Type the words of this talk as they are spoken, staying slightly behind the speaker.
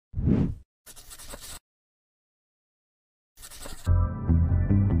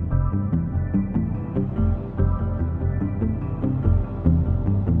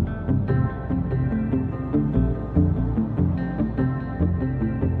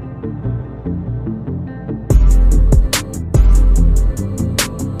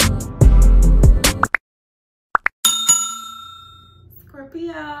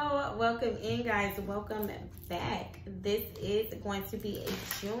guys, welcome back. This is going to be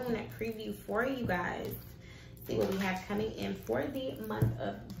a June preview for you guys. See what we have coming in for the month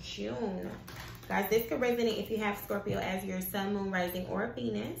of June. Guys, this could resonate if you have Scorpio as your sun, moon, rising, or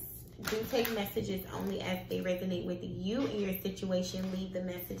Venus. Do take messages only as they resonate with you and your situation. Leave the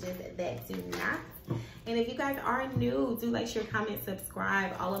messages that do not. And if you guys are new, do like, share, comment,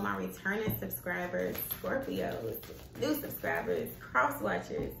 subscribe. All of my returning subscribers, Scorpios, new subscribers, cross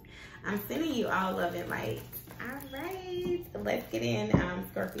watchers, I'm sending you all love and light. All right, let's get in,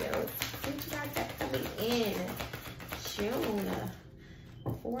 Scorpios. What you guys have coming in June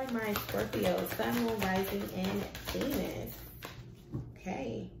for my Scorpio, sun, moon, rising, and Venus.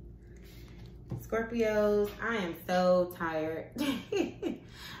 Okay. Scorpios, I am so tired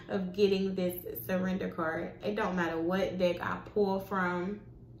of getting this surrender card. It don't matter what deck I pull from.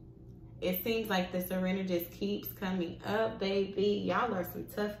 It seems like the surrender just keeps coming up, baby. Y'all are some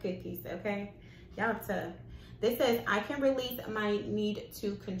tough cookies, okay? Y'all tough. This says, I can release my need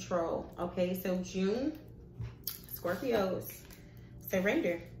to control. Okay, so June, Scorpios,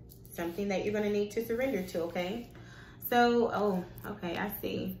 surrender. Something that you're going to need to surrender to, okay? So, oh, okay, I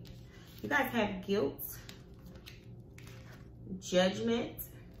see. You guys have guilt, judgment,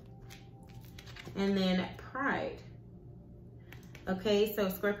 and then pride. Okay, so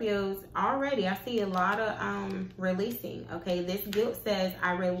Scorpios, already I see a lot of releasing. Okay, this guilt says,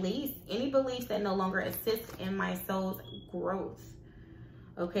 I release any beliefs that no longer assist in my soul's growth.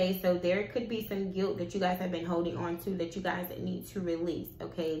 Okay, so there could be some guilt that you guys have been holding on to that you guys need to release.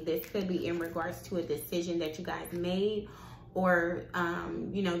 Okay, this could be in regards to a decision that you guys made, or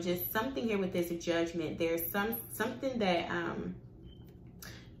you know, just something here with this judgment. There's something that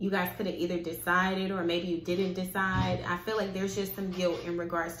you guys could have either decided or maybe you didn't decide. I feel like there's just some guilt in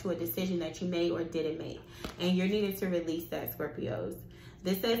regards to a decision that you made or didn't make, and you're needing to release that, Scorpios.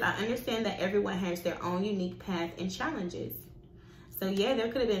 This says, I understand that everyone has their own unique path and challenges. So yeah,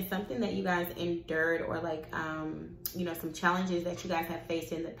 there could have been something that you guys endured, or like you know, some challenges that you guys have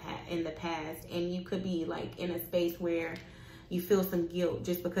faced in the past, and you could be like in a space where you feel some guilt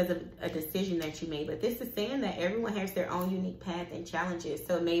just because of a decision that you made. But this is saying that everyone has their own unique path and challenges.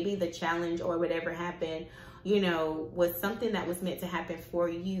 So maybe the challenge or whatever happened, you know, was something that was meant to happen for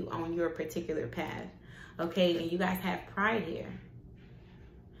you on your particular path. Okay, and you guys have pride here.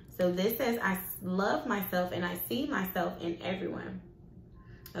 So this says, I love myself and I see myself in everyone.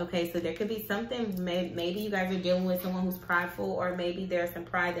 Okay, so there could be something, maybe you guys are dealing with someone who's prideful, or maybe there's some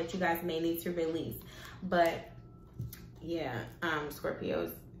pride that you guys may need to release. But yeah,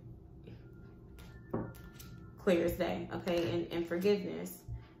 Scorpios, clear as day, okay, and forgiveness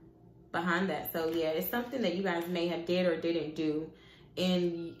behind that. So yeah, it's something that you guys may have did or didn't do,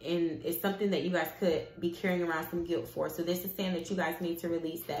 and it's something that you guys could be carrying around some guilt for. So this is saying that you guys need to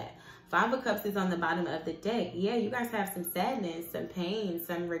release that. 5 of Cups is on the bottom of the deck. Yeah, you guys have some sadness, some pain,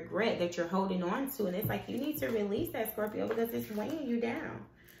 some regret that you're holding on to, and it's like you need to release that, Scorpio, because it's weighing you down.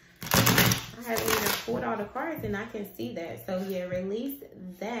 I haven't even pulled all the cards and I can see that. So yeah, release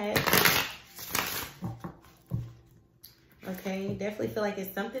that. Okay, definitely feel like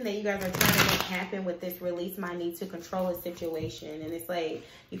it's something that you guys are trying to make happen with this release my need to control a situation. And it's like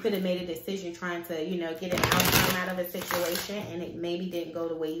you could have made a decision trying to, you know, get an outcome out of a situation, and it maybe didn't go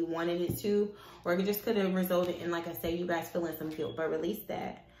the way you wanted it to, or it just could have resulted in, like I say, you guys feeling some guilt. But release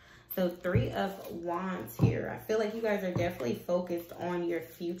that. So 3 of Wands here. I feel like you guys are definitely focused on your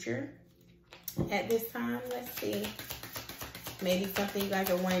future at this time. Let's see. Maybe something you guys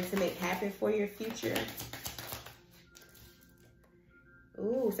are wanting to make happen for your future.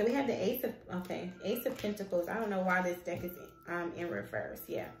 Ooh, so we have the Ace of Pentacles. I don't know why this deck is in reverse.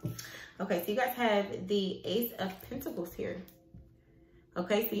 Yeah. Okay, so you guys have the Ace of Pentacles here.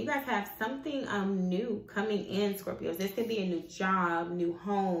 Okay, so you guys have something new coming in, Scorpios. This could be a new job, new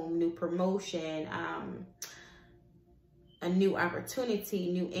home, new promotion, a new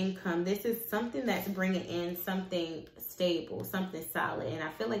opportunity, new income. This is something that's bringing in something stable, something solid. And I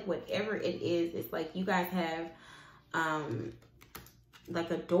feel like whatever it is, it's like you guys have like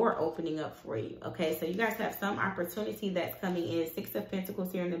a door opening up for you. Okay, so you guys have some opportunity that's coming in. 6 of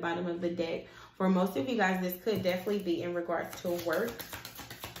Pentacles here in the bottom of the deck. For most of you guys, this could definitely be in regards to work.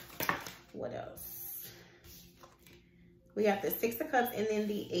 What else? We have the 6 of Cups and then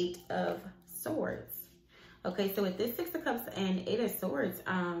the 8 of Swords. Okay, so with this 6 of Cups and 8 of Swords,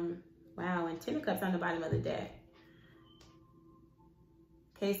 wow, and 10 of Cups on the bottom of the deck.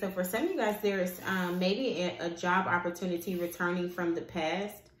 Okay, so for some of you guys, there's maybe a job opportunity returning from the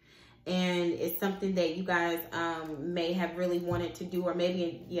past, And it's something that you guys may have really wanted to do, or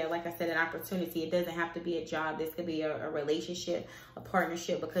maybe, yeah, like I said, an opportunity. It doesn't have to be a job. This could be a relationship, a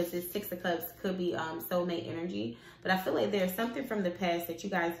partnership, because this Six of Cups could be soulmate energy. But I feel like there's something from the past that you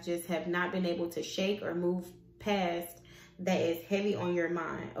guys just have not been able to shake or move past that is heavy on your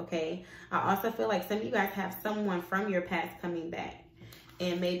mind, okay? I also feel like some of you guys have someone from your past coming back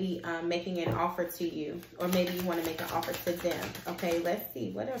and maybe making an offer to you, or maybe you want to make an offer to them. Okay, let's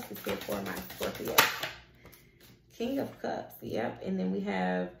see. What else is here for my Scorpio? King of Cups, yep. And then we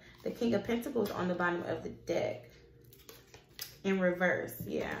have the King of Pentacles on the bottom of the deck in reverse,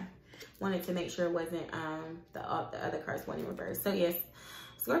 yeah. Wanted to make sure it wasn't the other cards went in reverse. So yes,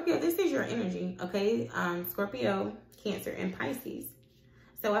 Scorpio, this is your energy, okay? Scorpio, Cancer, and Pisces.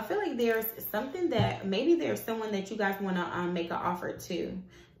 So I feel like there's something that maybe there's someone that you guys want to make an offer to,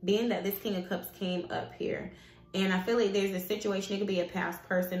 being that this King of Cups came up here. And I feel like there's a situation, it could be a past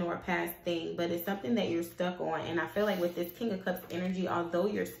person or a past thing, but it's something that you're stuck on. And I feel like with this King of Cups energy, although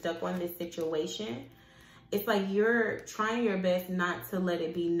you're stuck on this situation, it's like you're trying your best not to let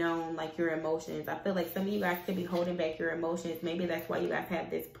it be known, like your emotions. I feel like some of you guys could be holding back your emotions. Maybe that's why you guys have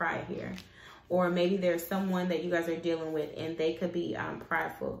this pride here. Or maybe there's someone that you guys are dealing with and they could be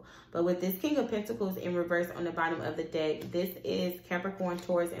prideful. But with this King of Pentacles in reverse on the bottom of the deck, this is Capricorn,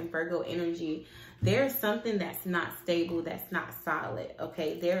 Taurus, and Virgo energy. There's something that's not stable, that's not solid,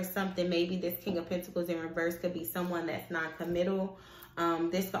 okay? There's something, maybe this King of Pentacles in reverse could be someone that's non-committal.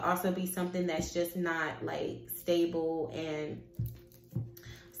 This could also be something that's just not like stable and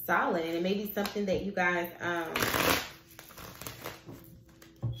solid. And it may be something that you guys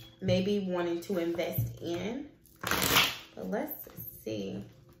maybe wanting to invest in. But let's see.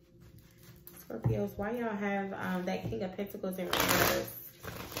 Scorpios, why y'all have that King of Pentacles in reverse?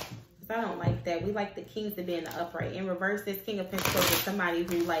 Because I don't like that. We like the kings to be in the upright. In reverse, this King of Pentacles is somebody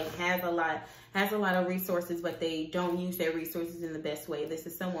who like has a lot of resources, but they don't use their resources in the best way. This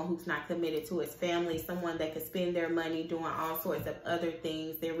is someone who's not committed to his family, someone that could spend their money doing all sorts of other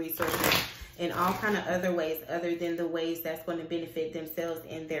things, their resources, in all kind of other ways other than the ways that's going to benefit themselves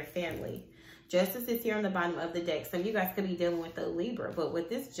and their family. Justice is here on the bottom of the deck. Some of you guys could be dealing with a Libra, but with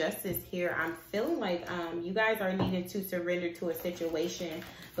this Justice here, I'm feeling like you guys are needing to surrender to a situation,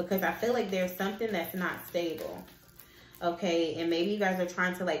 because I feel like there's something that's not stable. Okay, and maybe you guys are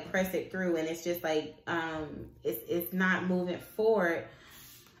trying to like press it through, and it's just like it's not moving forward.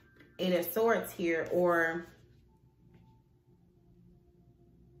 Eight of Swords here, or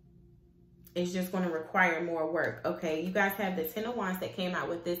it's just going to require more work. Okay, you guys have the Ten of Wands that came out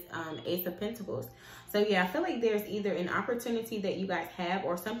with this Ace of Pentacles. So yeah, I feel like there's either an opportunity that you guys have,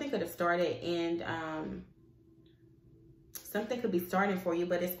 or something could have started, and something could be starting for you,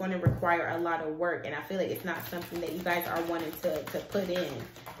 but it's going to require a lot of work. And I feel like it's not something that you guys are wanting to put in.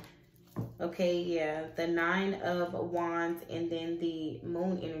 Okay, yeah, the Nine of Wands, and then the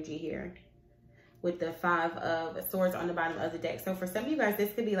Moon energy here with the Five of Swords on the bottom of the deck. So for some of you guys,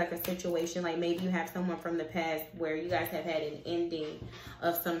 this could be like a situation, like maybe you have someone from the past where you guys have had an ending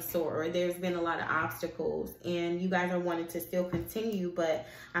of some sort, or there's been a lot of obstacles and you guys are wanting to still continue. But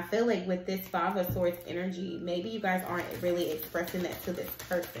I feel like with this Five of Swords energy, maybe you guys aren't really expressing that to this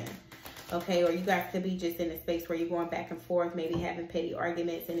person. Okay, or you guys could be just in a space where you're going back and forth, maybe having petty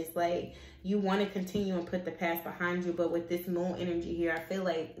arguments, and it's like you want to continue and put the past behind you. But with this Moon energy here, I feel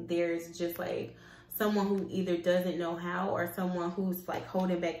like there's just like someone who either doesn't know how, or someone who's like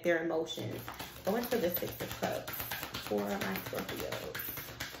holding back their emotions. Going to the Six of Cups for my Scorpios.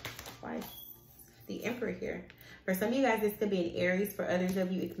 Why the Emperor here? For some of you guys, this could be an Aries. For others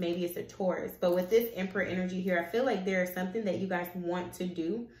of you, maybe it's a Taurus. But with this Emperor energy here, I feel like there is something that you guys want to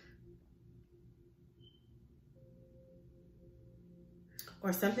do,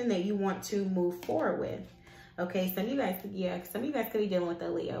 or something that you want to move forward with. Okay, some of you guys, yeah, some of you guys could be dealing with a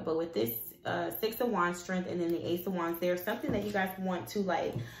Leo, but with this Six of Wands strength and then the Ace of Wands, there's something that you guys want to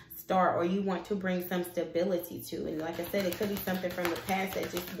like start, or you want to bring some stability to. And like I said, it could be something from the past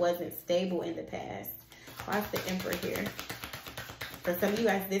that just wasn't stable in the past. Watch the Emperor here. For some of you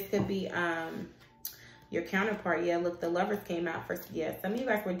guys, this could be your counterpart. Yeah, look, the Lovers came out first. Yeah, some of you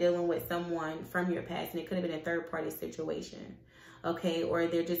guys were dealing with someone from your past, and it could have been a third-party situation. Okay, or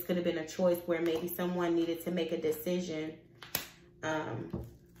there just could have been a choice where maybe someone needed to make a decision,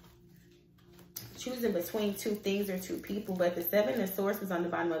 choosing between two things or two people. But the Seven of Swords was on the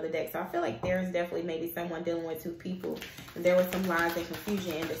bottom of the deck, so I feel like there's definitely maybe someone dealing with two people, and there was some lies and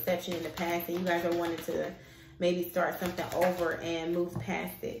confusion and deception in the past, and you guys are wanting to maybe start something over and move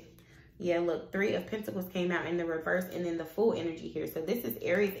past it. Yeah, look, Three of Pentacles came out in the reverse, and then the Fool energy here. So this is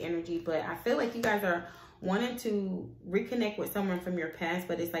Aries energy, but I feel like you guys are wanting to reconnect with someone from your past,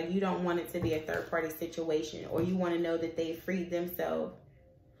 but it's like you don't want it to be a third-party situation, or you want to know that they freed themselves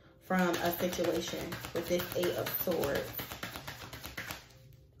from a situation with this 8 of Swords.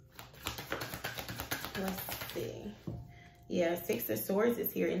 Let's see. Yeah, 6 of Swords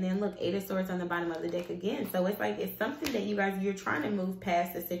is here. And then look, 8 of Swords on the bottom of the deck again. So it's like it's something that you guys, you're trying to move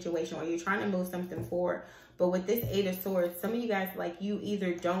past the situation, or you're trying to move something forward. But with this 8 of Swords, some of you guys, like, you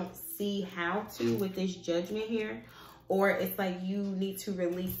either don't see how to with this Judgment here, or it's like you need to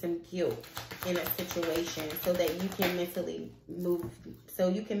release some guilt in a situation so that you can mentally move,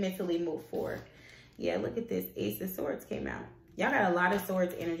 move forward. Yeah, look at this. Ace of Swords came out. Y'all got a lot of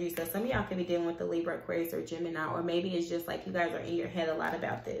Swords energy. So some of y'all could be dealing with the Libra, Aquarius, or Gemini, or maybe it's just like you guys are in your head a lot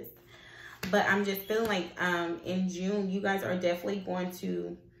about this. But I'm just feeling like in June, you guys are definitely going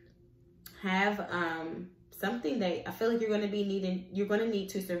to have something that I feel like you're going to need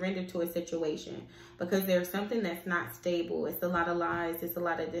to surrender to a situation, because there's something that's not stable. It's a lot of lies, it's a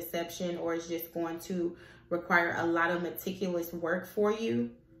lot of deception, or it's just going to require a lot of meticulous work for you.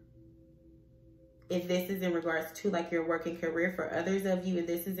 If this is in regards to like your working career, for others of you, if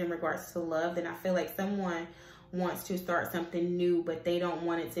this is in regards to love, then I feel like someone wants to start something new, but they don't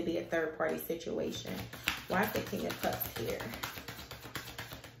want it to be a third-party situation. Why is the King of Cups here?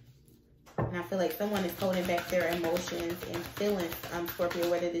 And I feel like someone is holding back their emotions and feelings, Scorpio,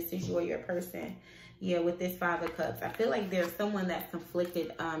 whether this is you or your person. Yeah, with this 5 of Cups, I feel like there's someone that's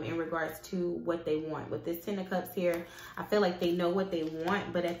conflicted in regards to what they want. With this 10 of Cups here, I feel like they know what they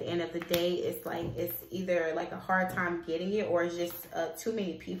want, but at the end of the day, it's like it's either like a hard time getting it, or it's just too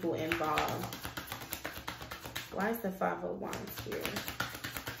many people involved. Why is the 5 of Wands here?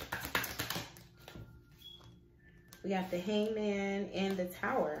 We got the Hangman and the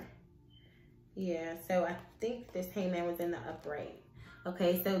Tower. Yeah, so I think this Hangman was in the upright.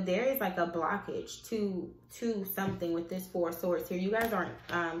 Okay, so there is like a blockage to something with this 4 of Swords here. You guys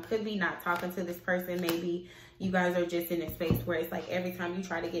aren't, could be not talking to this person. Maybe you guys are just in a space where it's like every time you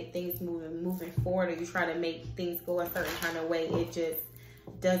try to get things moving forward, or you try to make things go a certain kind of way, it just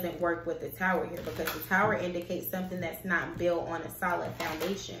doesn't work with the Tower here, because the Tower indicates something that's not built on a solid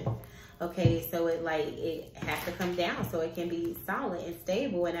foundation. Okay, so it has to come down so it can be solid and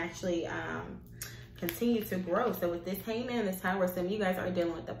stable and actually continue to grow. So with this Hangman and this Tower, some of you guys are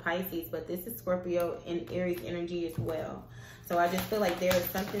dealing with the Pisces, but this is Scorpio and Aries energy as well. So I just feel like there is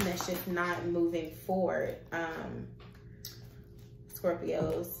something that's just not moving forward,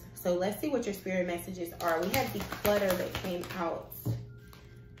 Scorpios. So let's see what your spirit messages are. We have Declutter that came out,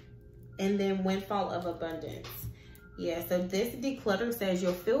 and then Windfall of Abundance. Yeah, so this declutter says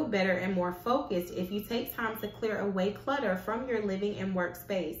you'll feel better and more focused if you take time to clear away clutter from your living and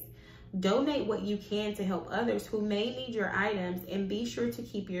workspace. Donate what you can to help others who may need your items, and be sure to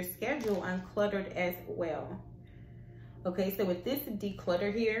keep your schedule uncluttered as well. Okay, so with this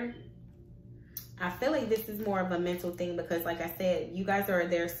declutter here, I feel like this is more of a mental thing, because like I said, you guys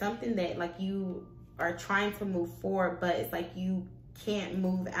there's something that like you are trying to move forward, but it's like you can't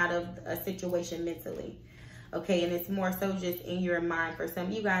move out of a situation mentally. Okay, and it's more so just in your mind. For some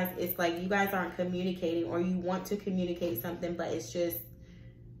of you guys, it's like you guys aren't communicating, or you want to communicate something, but it's just,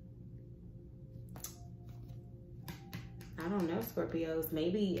 I don't know, Scorpios.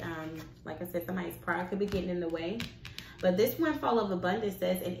 Maybe, like I said, somebody's pride could be getting in the way. But this Windfall of Abundance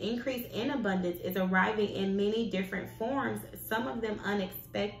says an increase in abundance is arriving in many different forms, some of them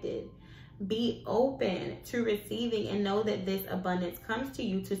unexpected. Be open to receiving and know that this abundance comes to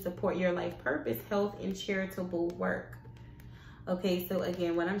you to support your life purpose, health, and charitable work. Okay, so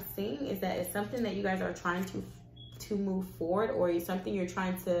again, what I'm seeing is that it's something that you guys are trying to move forward, or it's something you're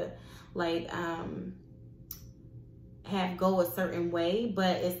trying to like have go a certain way,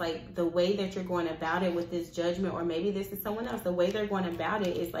 but it's like the way that you're going about it with this Judgment, or maybe this is someone else, the way they're going about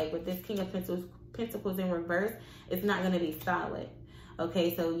it is like with this King of Pentacles in reverse, it's not going to be solid.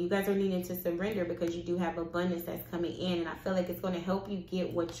 Okay, so you guys are needing to surrender, because you do have abundance that's coming in, and I feel like it's going to help you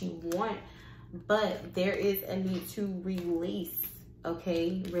get what you want, but there is a need to release,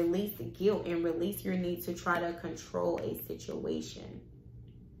 okay? Release the guilt and release your need to try to control a situation.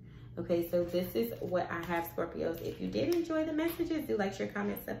 Okay, so this is what I have, Scorpios. If you did enjoy the messages, do like, share,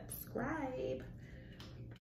 comment, subscribe.